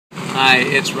Hi,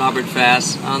 it's Robert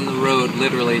Fass, on the road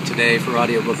literally today for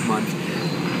Audiobook Month.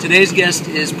 Today's guest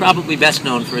is probably best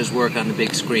known for his work on the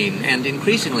big screen, and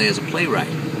increasingly as a playwright.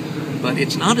 But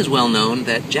it's not as well known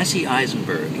that Jesse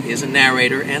Eisenberg is a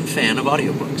narrator and fan of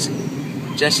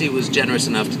audiobooks. Jesse was generous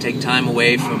enough to take time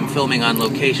away from filming on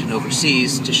location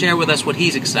overseas to share with us what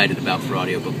he's excited about for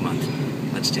Audiobook Month.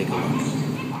 Let's take a look.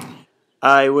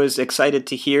 I was excited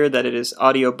to hear that it is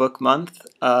Audiobook Month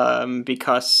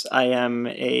because I am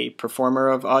a performer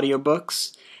of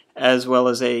audiobooks as well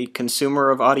as a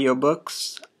consumer of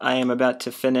audiobooks. I am about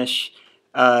to finish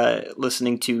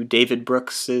listening to David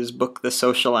Brooks's book, The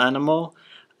Social Animal,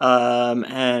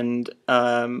 and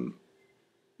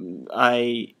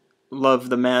I love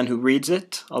the man who reads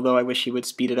it, although I wish he would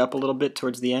speed it up a little bit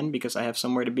towards the end because I have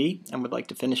somewhere to be and would like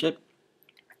to finish it.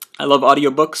 I love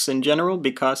audiobooks in general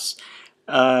because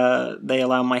they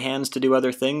allow my hands to do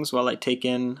other things while I take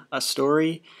in a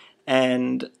story,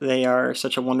 and they are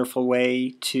such a wonderful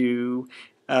way to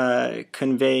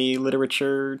convey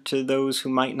literature to those who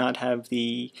might not have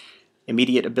the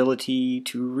immediate ability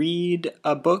to read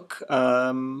a book.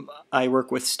 I work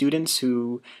with students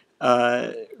who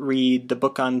read the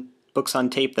books on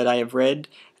tape that I have read,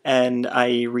 and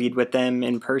I read with them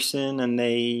in person, and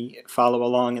they follow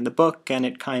along in the book, and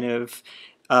it kind of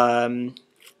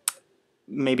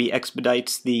maybe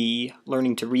expedites the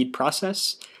learning to read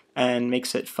process and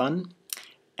makes it fun.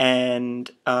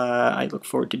 And I look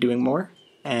forward to doing more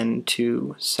and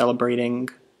to celebrating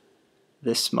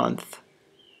this month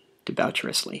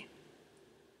debaucherously.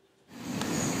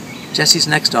 Jesse's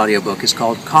next audiobook is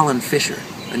called Colin Fisher,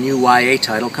 a new YA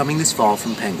title coming this fall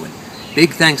from Penguin.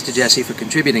 Big thanks to Jesse for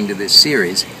contributing to this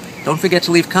series. Don't forget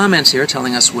to leave comments here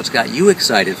telling us what's got you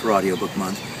excited for Audiobook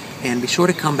Month, and be sure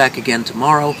to come back again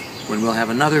tomorrow when we'll have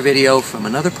another video from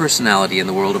another personality in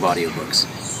the world of audiobooks.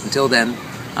 Until then,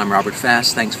 I'm Robert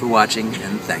Fass, thanks for watching,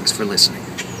 and thanks for listening.